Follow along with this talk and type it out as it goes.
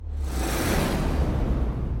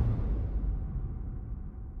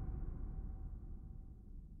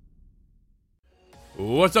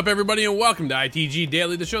What's up, everybody, and welcome to ITG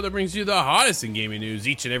Daily, the show that brings you the hottest in gaming news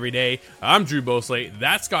each and every day. I'm Drew Bosley,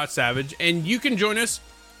 that's Scott Savage, and you can join us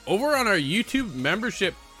over on our YouTube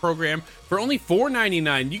membership program for only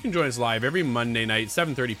 $4.99. You can join us live every Monday night,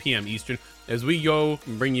 7:30 p.m. Eastern, as we go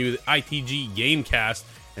and bring you the ITG Gamecast.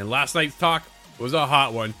 And last night's talk was a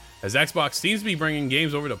hot one, as Xbox seems to be bringing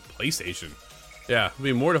games over to PlayStation. Yeah, there'll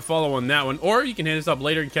be more to follow on that one, or you can hit us up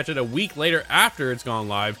later and catch it a week later after it's gone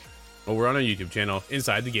live over on our YouTube channel,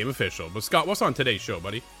 Inside the Game Official. But Scott, what's on today's show,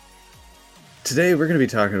 buddy? Today we're going to be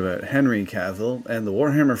talking about Henry Cavill and the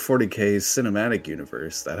Warhammer 40k cinematic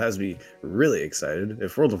universe. That has me really excited.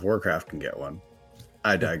 If World of Warcraft can get one.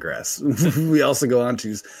 I digress. We also go on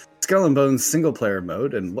to Skull and Bones single player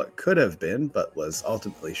mode and what could have been, but was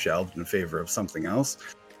ultimately shelved in favor of something else.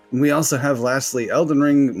 And we also have, lastly, Elden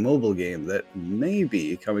Ring mobile game that may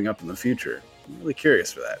be coming up in the future. I'm really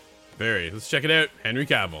curious for that. Very. Let's check it out. Henry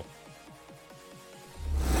Cavill.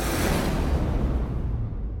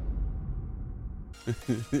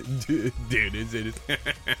 Dude, is it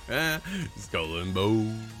Skull and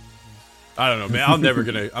Bones? I don't know, man.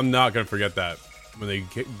 I'm not gonna forget that when they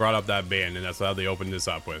brought up that band, and that's how they opened this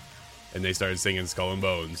up with, and they started singing Skull and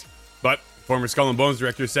Bones. But former Skull and Bones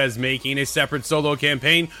director says making a separate solo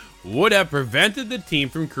campaign would have prevented the team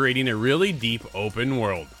from creating a really deep open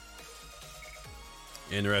world.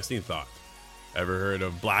 Interesting thought. Ever heard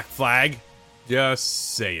of Black Flag?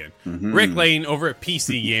 Just saying. Rick Lane over at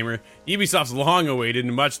PC Gamer, Ubisoft's long-awaited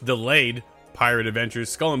and much delayed pirate adventure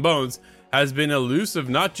Skull and Bones has been elusive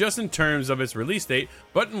not just in terms of its release date,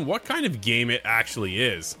 but in what kind of game it actually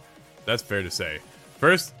is. That's fair to say.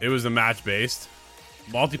 First, it was a match-based,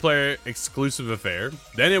 multiplayer exclusive affair.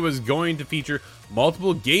 Then it was going to feature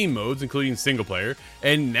multiple game modes, including single-player,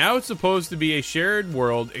 and now it's supposed to be a shared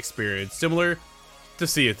world experience similar to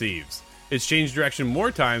Sea of Thieves. It's changed direction more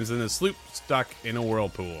times than a sloop stuck in a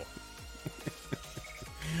whirlpool.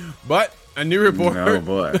 But a new report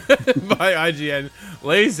by IGN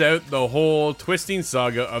lays out the whole twisting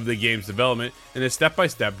saga of the game's development in a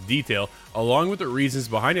step-by-step detail, along with the reasons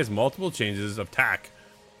behind its multiple changes of tack.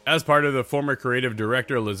 As part of the former creative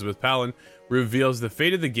director Elizabeth Palin reveals the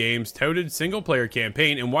fate of the game's touted single-player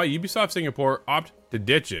campaign and why Ubisoft Singapore opted to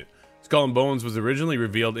ditch it. Skull and Bones was originally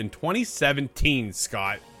revealed in 2017,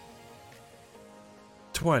 Scott.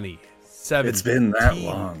 2017. It's been that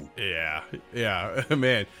long. Yeah,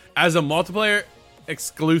 man. As a multiplayer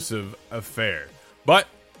exclusive affair. But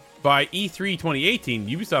by E3 2018,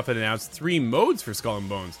 Ubisoft had announced 3 modes for Skull and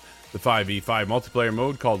Bones. The 5v5 multiplayer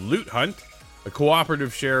mode called Loot Hunt, a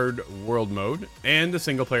cooperative shared world mode, and the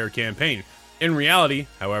single player campaign. In reality,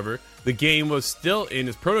 however, the game was still in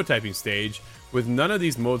its prototyping stage, with none of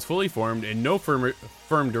these modes fully formed and no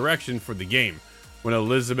firm direction for the game. When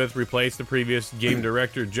Elizabeth replaced the previous game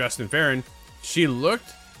director, Justin Farron, she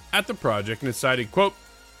looked at the project and decided, quote,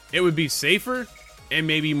 it would be safer and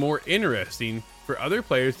maybe more interesting for other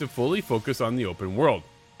players to fully focus on the open world,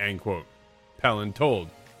 end quote, Palin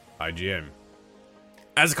told IGN.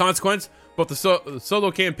 As a consequence, both the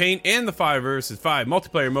solo campaign and the 5 vs 5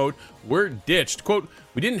 multiplayer mode were ditched. Quote,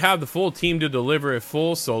 we didn't have the full team to deliver a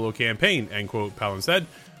full solo campaign, end quote, Palin said.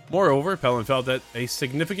 Moreover, Palin felt that a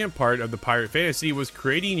significant part of the pirate fantasy was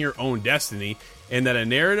creating your own destiny, and that a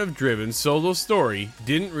narrative-driven solo story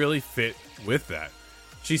didn't really fit with that.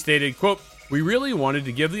 She stated, quote, we really wanted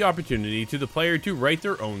to give the opportunity to the player to write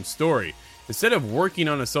their own story. Instead of working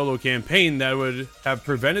on a solo campaign that would have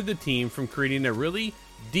prevented the team from creating a really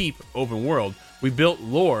deep open world, we built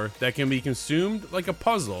lore that can be consumed like a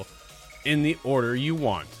puzzle in the order you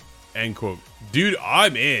want, end quote. Dude,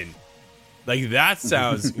 I'm in. Like, that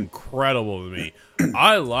sounds incredible to me.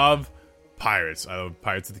 I love pirates. I love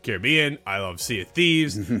Pirates of the Caribbean. I love Sea of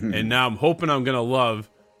Thieves. And now I'm hoping I'm going to love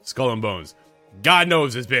Skull and Bones. God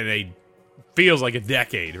knows it's been feels like a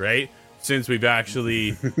decade, right? Since we've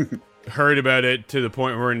actually heard about it to the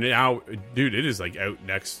point where now, dude, it is like out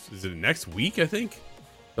is it next week, I think?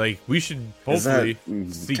 Like, we should hopefully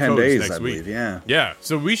see 10 codes days, next I week. believe, yeah. Yeah,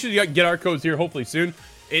 so we should get our codes here hopefully soon.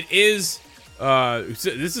 It is... this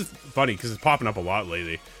is funny because it's popping up a lot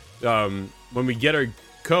lately. When we get our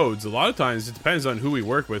codes, a lot of times it depends on who we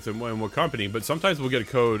work with and what company, but sometimes we'll get a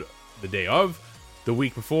code the day of, the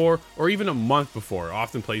week before, or even a month before.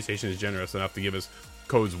 Often PlayStation is generous enough to give us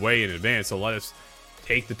codes way in advance, so let us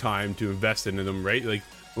take the time to invest into them, right? Like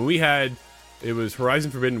when we had, it was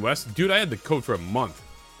Horizon Forbidden West, dude, I had the code for a month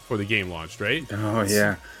before the game launched, right? Oh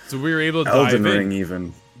yeah. So we were able to Elden dive Ring in.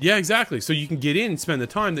 even. Yeah, exactly. So you can get in and spend the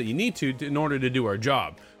time that you need to in order to do our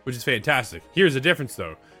job, which is fantastic. Here's the difference,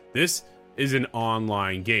 though. This is an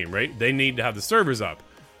online game, right? They need to have the servers up.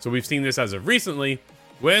 So we've seen this as of recently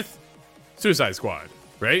with Suicide Squad,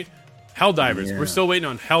 right? Helldivers. Yeah. We're still waiting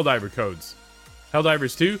on Helldiver codes.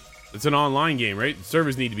 Helldivers 2, it's an online game, right? The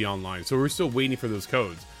servers need to be online, so we're still waiting for those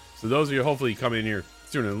codes. So those are hopefully coming in here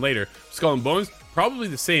sooner than later. Skull and Bones, probably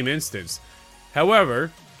the same instance.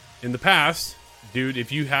 However, in the past, dude,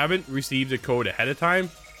 if you haven't received a code ahead of time,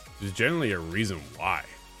 there's generally a reason why,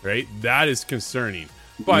 right? That is concerning.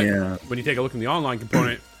 But when you take a look in the online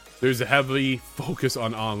component, there's a heavy focus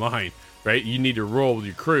on online, right? You need to roll with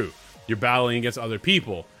your crew. You're battling against other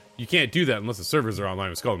people. You can't do that unless the servers are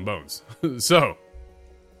online with Skull and Bones. So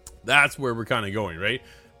that's where we're kind of going, right?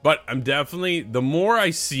 But I'm definitely, the more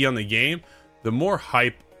I see on the game, the more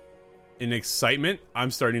hype and excitement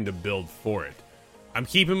I'm starting to build for it. I'm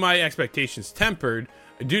keeping my expectations tempered.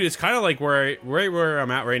 Dude, it's kind of like right where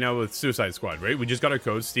I'm at right now with Suicide Squad, right? We just got our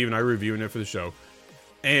codes. Steve and I were reviewing it for the show.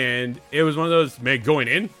 And it was one of those, man, going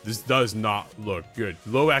in, this does not look good.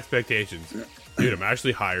 Low expectations. Dude, I'm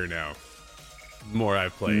actually higher now. The more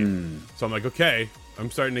I've played. So I'm like, okay,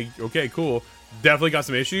 I'm starting to, okay, cool. Definitely got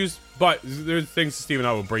some issues, but there's things Steve and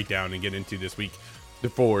I will break down and get into this week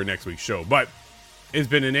before next week's show. But it's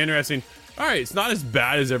been an interesting, all right, it's not as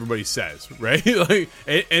bad as everybody says, right? Like,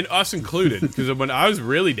 and us included, because when I was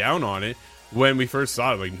really down on it, when we first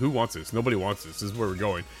saw it, like, who wants this? Nobody wants this. This is where we're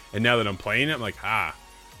going. And now that I'm playing it, I'm like,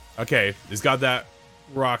 okay, it's got that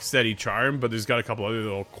rock steady charm, but there's got a couple other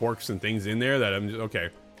little quirks and things in there that I'm just, okay.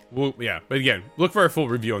 Well, yeah, but again, look for our full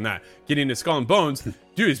review on that. Getting into Skull and Bones,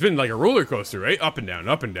 dude, it's been like a roller coaster, right? Up and down,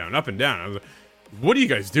 up and down, up and down. I was like, what are you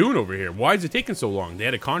guys doing over here? Why is it taking so long? They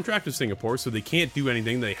had a contract with Singapore, so they can't do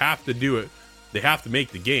anything. They have to do it. They have to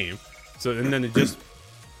make the game. So, and then it just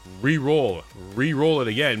re-roll it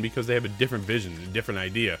again because they have a different vision, a different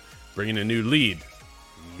idea. Bring in a new lead,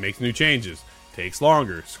 makes new changes, takes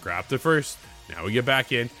longer, scrap the first. Now we get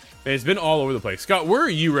back in. And it's been all over the place. Scott, where are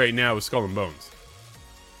you right now with Skull and Bones?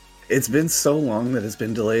 It's been so long that it's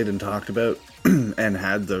been delayed and talked about and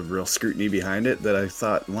had the real scrutiny behind it that I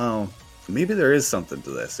thought, well, maybe there is something to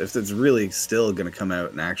this. If it's really still going to come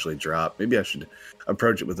out and actually drop, maybe I should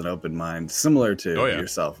approach it with an open mind, similar to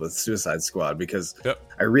yourself with Suicide Squad, because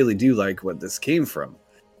I really do like what this came from.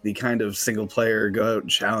 The kind of single player, go out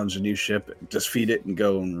and challenge a new ship, just feed it and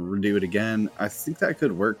go and redo it again. I think that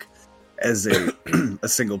could work as a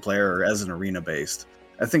single player or as an arena based.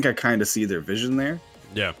 I think I kind of see their vision there.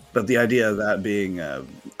 Yeah. But the idea of that being a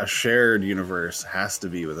shared universe has to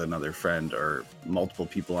be with another friend or multiple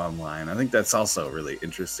people online. I think that's also a really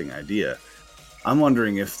interesting idea. I'm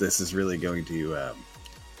wondering if this is really going to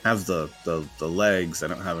have the legs. I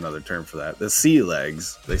don't have another term for that. The sea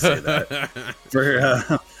legs, they say that,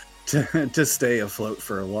 for to stay afloat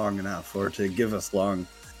for long enough, or to give us long.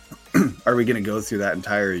 Are we going to go through that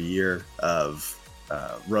entire year of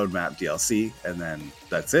roadmap DLC and then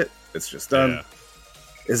that's it? It's just done. Yeah.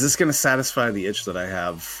 Is this going to satisfy the itch that I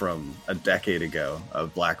have from a decade ago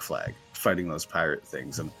of Black Flag fighting those pirate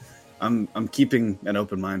things? And I'm keeping an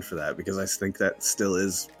open mind for that because I think that still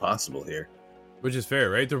is possible here. Which is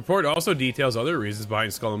fair, right? The report also details other reasons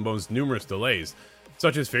behind Skull and Bones' numerous delays,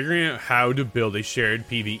 such as figuring out how to build a shared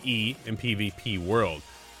PvE and PvP world,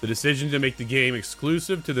 the decision to make the game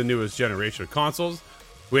exclusive to the newest generation of consoles,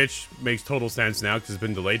 which makes total sense now because it's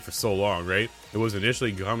been delayed for so long, right? It was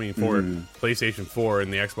initially coming for PlayStation 4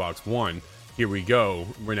 and the Xbox One. Here we go.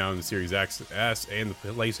 We're now in the Series XS and the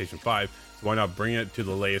PlayStation 5. So why not bring it to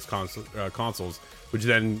the latest consoles? Which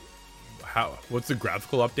then, what's the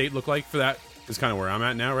graphical update look like for that? Is kind of where I'm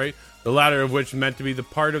at now, right? The latter of which meant to be the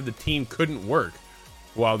part of the team couldn't work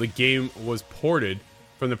while the game was ported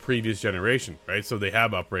from the previous generation, right? So they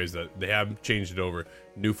have upgrades, that they have changed it over,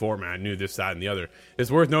 new format, new this, that, and the other.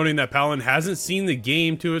 It's worth noting that Palin hasn't seen the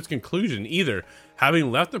game to its conclusion either,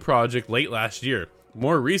 having left the project late last year.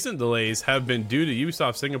 More recent delays have been due to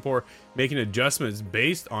Ubisoft Singapore making adjustments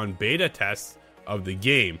based on beta tests of the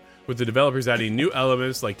game, with the developers adding new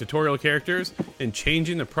elements like tutorial characters and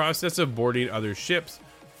changing the process of boarding other ships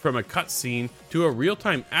from a cutscene to a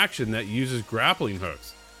real-time action that uses grappling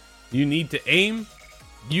hooks. You need to aim,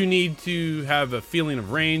 you need to have a feeling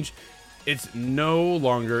of range. It's no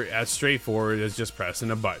longer as straightforward as just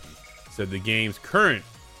pressing a button, said the game's current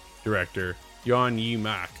director, Yon Yi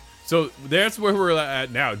Mak. So that's where we're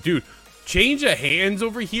at now. Dude, change of hands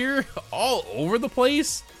over here all over the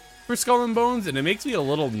place for Skull and Bones, and it makes me a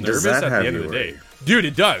little nervous at the end of the day. Dude,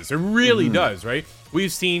 it does. It really does, right?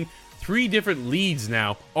 We've seen 3 different leads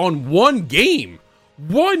now on one game.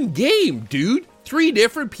 One game, dude. 3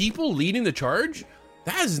 different people leading the charge?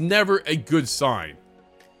 That is never a good sign.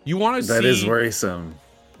 You want to see... That is worrisome.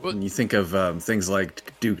 When you think of things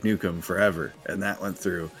like Duke Nukem Forever, and that went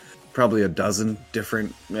through probably a dozen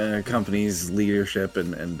different companies, leadership,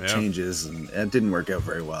 and changes, and it didn't work out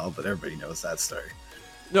very well. But everybody knows that story.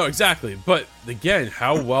 No, exactly. But again,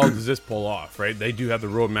 how well does this pull off? Right? They do have the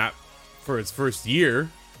roadmap for its first year.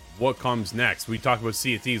 What comes next? We talk about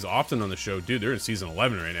Sea of Thieves often on the show, dude. They're in season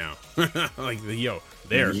 11 right now. Like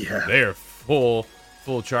they're full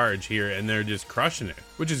charge here, and they're just crushing it,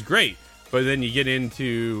 which is great. But then you get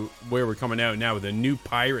into where we're coming out now with a new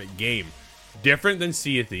pirate game, different than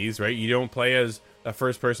Sea of Thieves, right? You don't play as a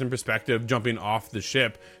first-person perspective, jumping off the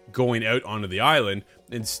ship, going out onto the island.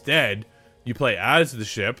 Instead, you play as the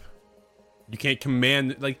ship. You can't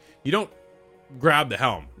command, like, you don't grab the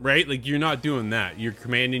helm, right? Like, you're not doing that. You're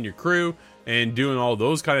commanding your crew and doing all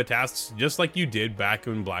those kind of tasks just like you did back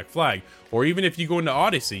in Black Flag. Or even if you go into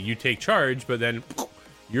Odyssey, you take charge, but then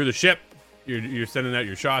you're the ship. You're sending out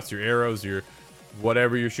your shots, your arrows, your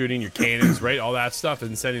whatever you're shooting, your cannons, right? All that stuff,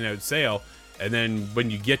 and sending out sail. And then when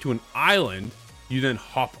you get to an island, you then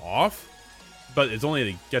hop off, but it's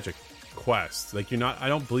only to get your quest. Like, you're not, I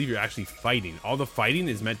don't believe you're actually fighting. All the fighting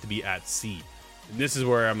is meant to be at sea. And this is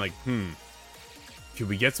where I'm like, could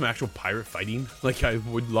we get some actual pirate fighting? Like, I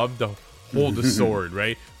would love to hold the sword,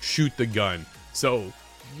 right? Shoot the gun. So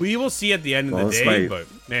we will see at the end of the day, but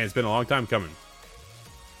man, it's been a long time coming.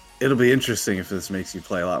 It'll be interesting if this makes you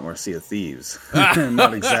play a lot more Sea of Thieves.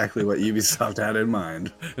 Not exactly what Ubisoft had in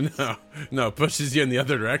mind. No, pushes you in the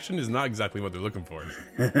other direction is not exactly what they're looking for.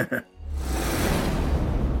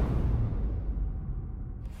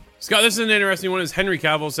 Scott, this is an interesting one. As Henry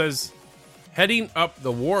Cavill says, heading up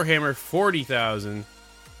the Warhammer 40,000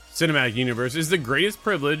 cinematic universe is the greatest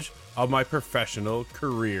privilege of my professional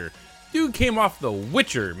career. Dude came off The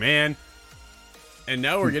Witcher, man. And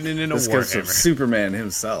now we're getting into Warhammer. Superman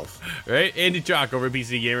himself. Right? Andy Chalk over at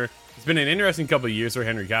PC Gamer. It's been an interesting couple of years for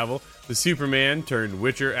Henry Cavill, the Superman turned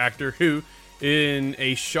Witcher actor who, in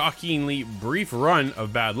a shockingly brief run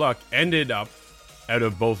of bad luck, ended up out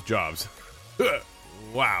of both jobs.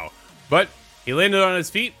 Wow. But he landed on his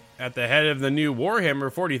feet at the head of the new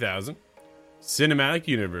Warhammer 40,000 cinematic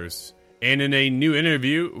universe. And in a new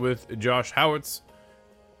interview with Josh Howitz,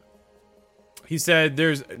 he said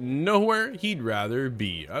there's nowhere he'd rather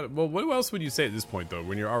be. Well, what else would you say at this point, though,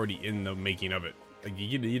 when you're already in the making of it? Like,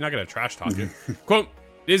 you're not going to trash talk it. Quote,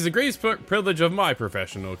 it is the greatest privilege of my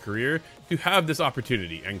professional career to have this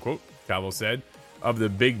opportunity, end quote, Cavill said, of the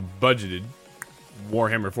big budgeted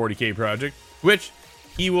Warhammer 40K project, which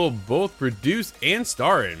he will both produce and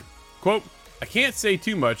star in. Quote, I can't say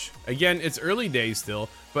too much. Again, it's early days still,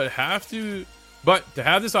 but to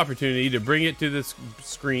have this opportunity to bring it to the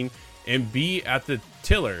screen and be at the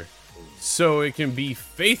tiller so it can be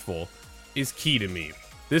faithful is key to me.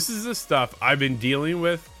 This is the stuff I've been dealing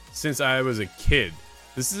with since I was a kid.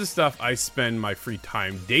 This is the stuff I spend my free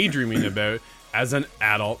time daydreaming about as an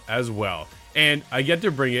adult as well. And I get to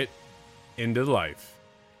bring it into life.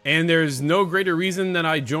 And there's no greater reason that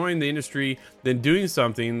I joined the industry than doing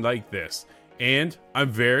something like this. And I'm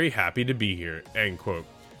very happy to be here, end quote.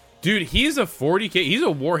 Dude, he's a 40K, he's a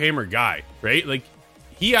Warhammer guy, right? Like,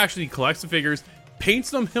 he actually collects the figures,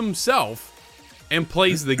 paints them himself, and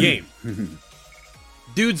plays the game.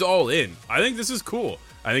 Dude's all in. I think this is cool.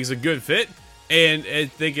 I think it's a good fit. And I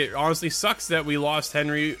think it honestly sucks that we lost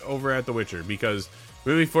Henry over at The Witcher, because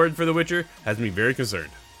moving forward for The Witcher has me very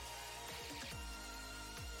concerned.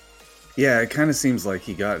 Yeah, it kind of seems like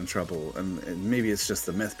he got in trouble, and maybe it's just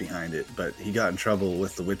the myth behind it, but he got in trouble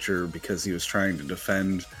with The Witcher because he was trying to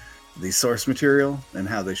defend the source material and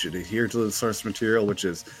how they should adhere to the source material, which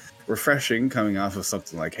is refreshing coming off of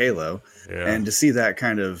something like Halo. Yeah. And to see that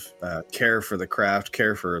kind of care for the craft,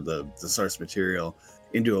 care for the source material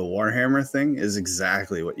into a Warhammer thing is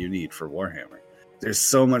exactly what you need for Warhammer. There's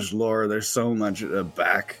so much lore, there's so much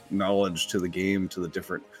back knowledge to the game, to the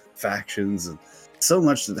different factions, and so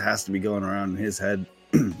much that has to be going around in his head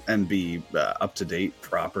and be up-to-date,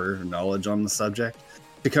 proper knowledge on the subject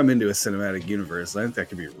to come into a cinematic universe. I think that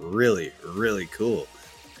could be really, really cool.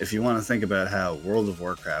 If you want to think about how World of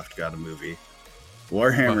Warcraft got a movie,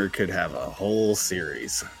 Warhammer could have a whole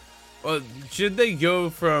series. Well, should they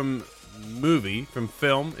go from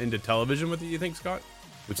film into television with it, you think, Scott?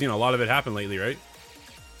 We've seen a lot of it happen lately, right?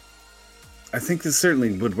 I think this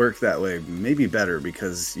certainly would work that way, maybe better,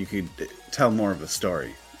 because you could tell more of a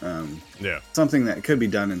story. Something that could be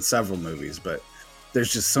done in several movies, but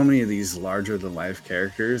there's just so many of these larger-than-life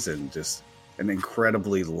characters and just an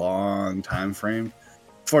incredibly long time frame.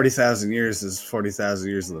 40,000 years is 40,000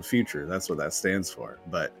 years of the future. That's what that stands for.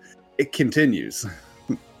 But it continues.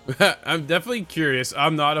 I'm definitely curious.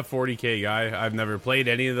 I'm not a 40K guy. I've never played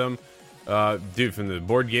any of them. Dude, from the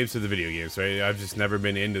board games to the video games, right? I've just never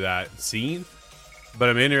been into that scene. But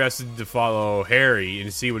I'm interested to follow Harry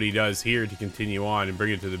and see what he does here to continue on and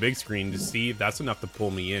bring it to the big screen to see if that's enough to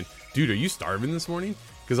pull me in. Dude, are you starving this morning?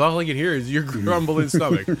 Because all I can hear is your grumbling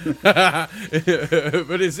stomach. But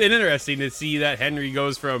it's interesting to see that Henry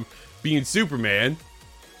goes from being Superman,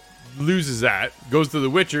 loses that, goes to The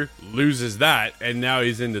Witcher, loses that, and now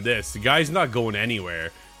he's into this. The guy's not going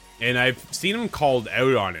anywhere. And I've seen him called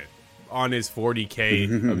out on it, on his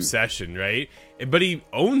 40K obsession, right? But he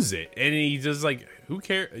owns it, and he just like, who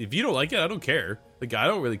cares? If you don't like it, I don't care. Like, I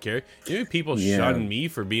don't really care. You know, people shun me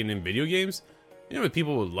for being in video games. You know what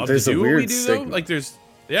people would love to do what we do, though? Like,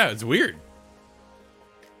 it's weird.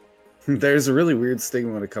 There's a really weird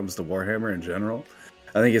stigma when it comes to Warhammer in general.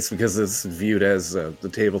 I think it's because it's viewed as the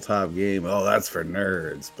tabletop game. Oh, that's for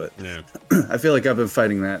nerds. But yeah. I feel like I've been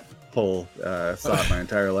fighting that whole thought my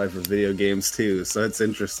entire life with video games too. So it's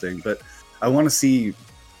interesting. But I want to see,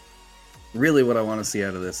 really what I want to see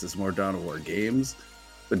out of this is more Dawn of War games.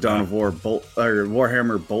 The Dawn of War bolt or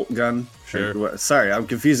Warhammer bolt gun. Sure. Sorry, I'm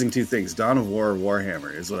confusing two things. Dawn of War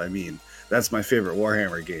Warhammer is what I mean. That's my favorite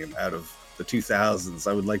Warhammer game out of the 2000s.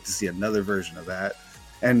 I would like to see another version of that.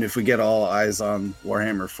 And if we get all eyes on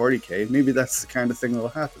Warhammer 40K, maybe that's the kind of thing that'll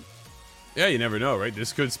happen. Yeah, you never know, right?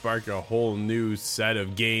 This could spark a whole new set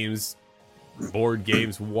of games, board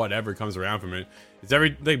games, whatever comes around from it. It's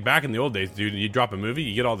like back in the old days, dude. You drop a movie,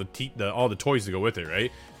 you get all the toys to go with it,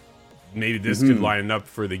 right? Maybe this could line up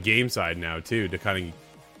for the game side now too, to kind of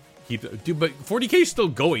keep. Dude, but 40K is still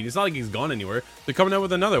going. It's not like he's gone anywhere. They're coming out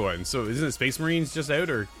with another one. So isn't it Space Marines just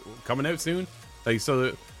out or coming out soon? Like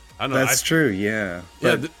so. I don't know. That's true, yeah.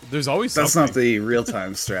 Yeah, there's always something. That's not the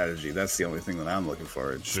real-time strategy. That's the only thing that I'm looking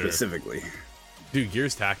for specifically. Dude,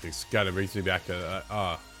 Gears Tactics kind of brings me back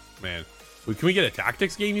to, man. Can we get a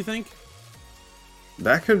tactics game, you think?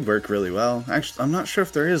 That could work really well. Actually, I'm not sure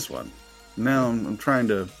if there is one. No, I'm trying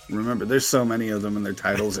to remember. There's so many of them, and their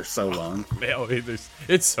titles are so long.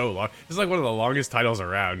 It's so long. It's like one of the longest titles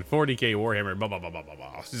around. 40K Warhammer, blah, blah, blah, blah, blah,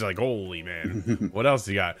 blah. It's like, holy man. What else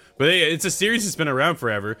you got? But it's a series that's been around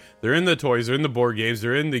forever. They're in the toys. They're in the board games.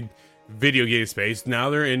 They're in the video game space. Now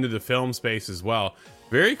they're into the film space as well.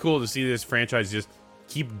 Very cool to see this franchise just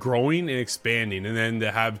keep growing and expanding. And then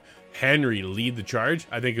to have Henry lead the charge,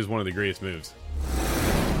 I think is one of the greatest moves.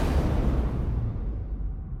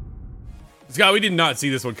 Scott, we did not see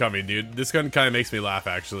this one coming, dude. This one kind of makes me laugh,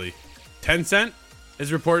 actually. Tencent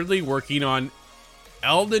is reportedly working on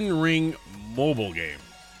Elden Ring mobile game.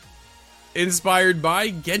 Inspired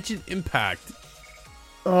by Genshin Impact.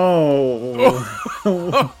 Oh.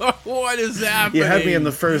 What is happening? You had me in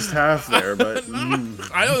the first half there, but...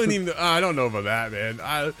 I don't know about that,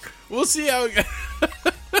 man. We'll see how...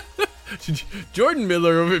 Jordan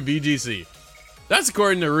Miller over at BGC. That's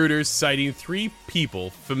according to Reuters, citing 3 people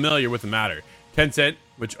familiar with the matter. Tencent,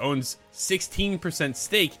 which owns 16%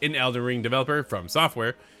 stake in Elden Ring developer From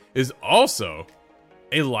Software, is also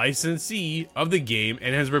a licensee of the game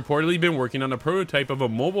and has reportedly been working on a prototype of a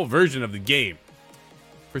mobile version of the game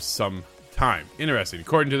for some time. Interesting.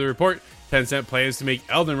 According to the report, Tencent plans to make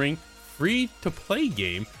Elden Ring free-to-play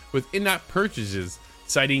game with in-app purchases,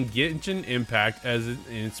 citing Genshin Impact as an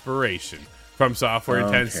inspiration. From Software,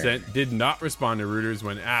 Tencent did not respond to Reuters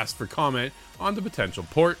when asked for comment on the potential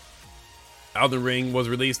port. Elden Ring was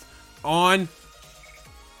released on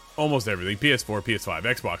almost everything: PS4, PS5,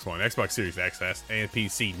 Xbox One, Xbox Series XS, and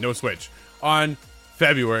PC. No Switch. On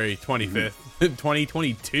February 25th,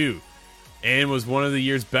 2022. And was one of the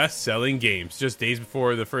year's best-selling games. Just days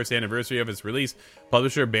before the first anniversary of its release,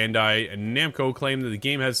 publisher Bandai Namco claimed that the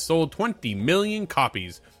game has sold 20 million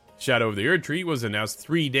copies. Shadow of the Erdtree was announced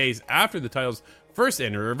 3 days after the title's first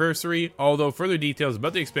anniversary, although further details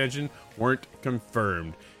about the expansion weren't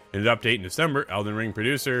confirmed. In an update in December, Elden Ring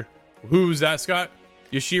producer, who's that, Scott?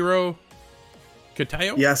 Yasuhiro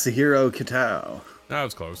Kitao? Yasuhiro Kitao. That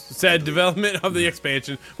was close. Said development of the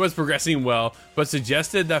expansion was progressing well, but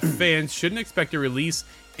suggested that fans shouldn't expect a release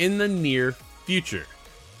in the near future.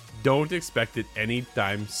 Don't expect it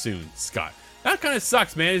anytime soon, Scott. That kind of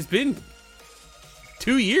sucks, man. It's been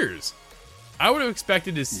 2 years. I would have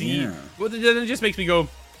expected to see. Yeah. Well, then it just makes me go,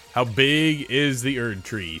 how big is the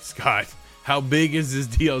Erdtree, Scott? How big is this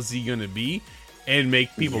DLC going to be? And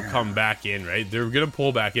make people come back in, right? They're going to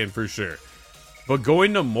pull back in for sure. But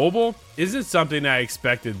going to mobile isn't something I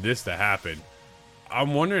expected this to happen.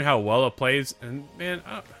 I'm wondering how well it plays. And man,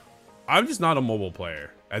 I'm just not a mobile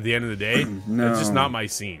player. At the end of the day, no. It's just not my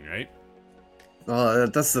scene, right? Well,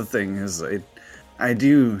 that's the thing is I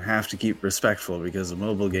do have to keep respectful because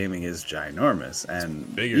mobile gaming is ginormous,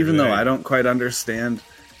 and even though I don't quite understand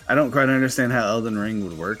I don't quite understand how Elden Ring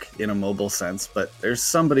would work in a mobile sense, but there's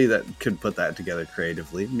somebody that could put that together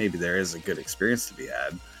creatively. Maybe there is a good experience to be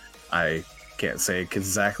had. I can't say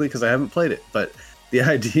exactly because I haven't played it, but the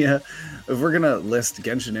idea, if we're going to list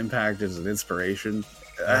Genshin Impact as an inspiration,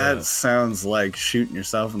 that sounds like shooting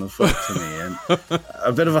yourself in the foot to me. And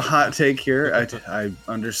a bit of a hot take here. I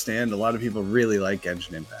understand a lot of people really like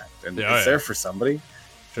Genshin Impact, and it's there for somebody.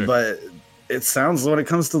 Sure. But it sounds, when it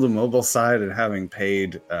comes to the mobile side and having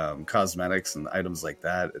paid cosmetics and items like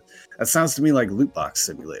that, that sounds to me like Loot Box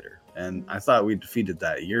Simulator. And I thought we defeated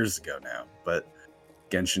that years ago now. But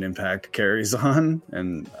Genshin Impact carries on,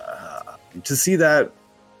 and to see that,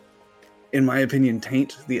 in my opinion,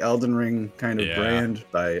 taint the Elden Ring kind of brand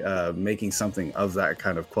by making something of that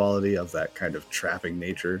kind of quality, of that kind of trapping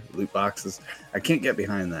nature, loot boxes, I can't get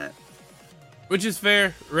behind that. Which is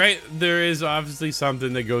fair, right? There is obviously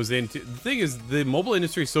something that goes into... The thing is, the mobile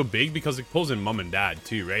industry is so big because it pulls in mom and dad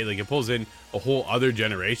too, right? Like, it pulls in a whole other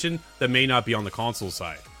generation that may not be on the console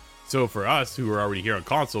side. So for us, who are already here on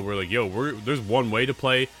console, we're like, yo, there's one way to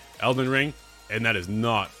play Elden Ring, and that is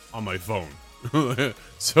not on my phone.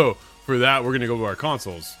 So for that, we're going to go to our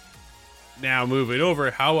consoles. Now, moving over,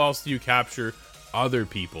 how else do you capture other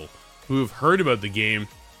people who have heard about the game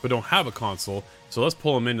but don't have a console? So let's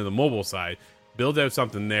pull them into the mobile side, build out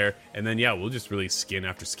something there, and then, we'll just release skin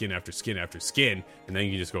after skin after skin after skin, and then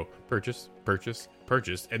you just go purchase, purchase,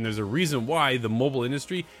 purchase. And there's a reason why the mobile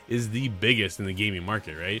industry is the biggest in the gaming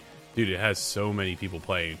market, right? Dude, it has so many people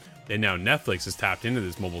playing. And now Netflix has tapped into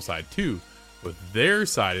this mobile side too, with their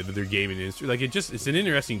side of their gaming industry. Like, it's an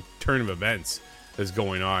interesting turn of events that's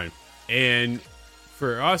going on. And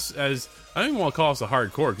for us, as I don't even want to call us a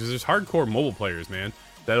hardcore, because there's hardcore mobile players, man,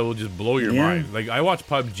 that will just blow your mind. Like, I watch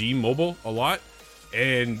PUBG Mobile a lot,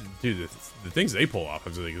 and dude, the things they pull off, I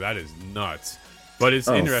was like, that is nuts. But it's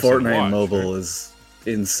interesting. Fortnite to watch, Mobile is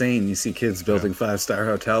insane. You see kids building 5-star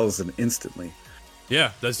hotels and instantly.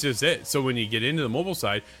 Yeah, that's just it. So when you get into the mobile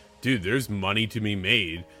side, dude, there's money to be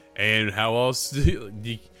made. And how else?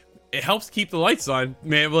 It helps keep the lights on,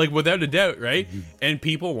 man, like, without a doubt, right? And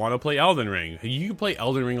people want to play Elden Ring. You can play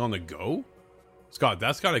Elden Ring on the go? Scott,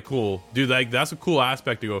 that's kind of cool. Dude, like, that's a cool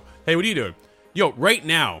aspect to go, hey, what are you doing? Yo, right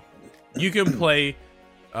now, you can play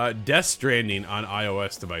Death Stranding on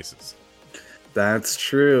iOS devices. That's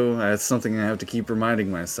true. That's something I have to keep reminding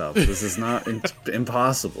myself. This is not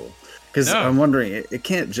impossible. Because I'm wondering, it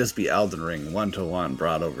can't just be Elden Ring one-to-one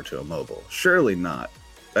brought over to a mobile. Surely not.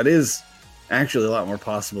 That is actually a lot more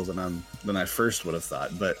possible than I first would have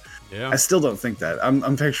thought. But I still don't think that.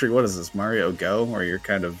 I'm picturing, what is this, Mario Go, where you're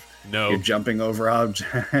kind of you're jumping over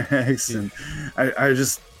objects, and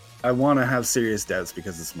I want to have serious doubts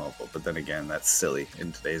because it's mobile. But then again, that's silly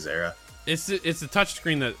in today's era. It's the touch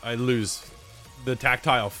screen that I lose the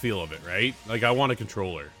tactile feel of it, right? Like, I want a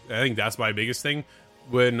controller. I think that's my biggest thing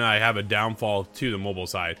when I have a downfall to the mobile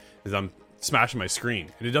side, is I'm smashing my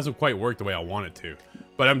screen and it doesn't quite work the way I want it to.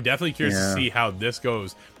 But I'm definitely curious to see how this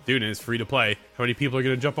goes, dude. And it's free to play. How many people are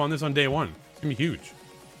going to jump on this on day one? It's gonna be huge.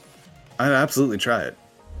 I'd absolutely try it.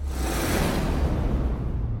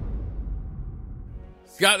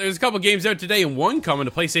 Scott, there's a couple games out today and one coming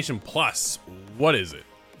to PlayStation Plus. What is it?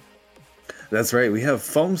 That's right. We have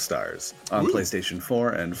Foam Stars on PlayStation 4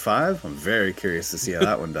 and 5. I'm very curious to see how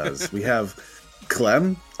that one does. We have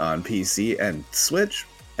Clem on PC and Switch,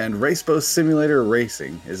 and Raceboat Simulator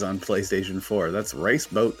Racing is on PlayStation 4. That's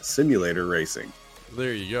Raceboat Simulator Racing.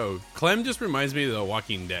 There you go. Clem just reminds me of The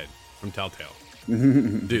Walking Dead from Telltale.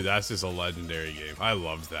 Dude, that's just a legendary game. I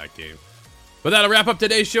loved that game. But that'll wrap up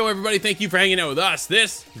today's show, everybody. Thank you for hanging out with us.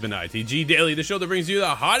 This has been ITG Daily, the show that brings you the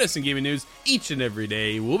hottest in gaming news each and every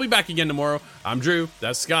day. We'll be back again tomorrow. I'm Drew.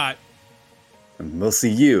 That's Scott. And we'll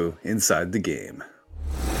see you inside the game.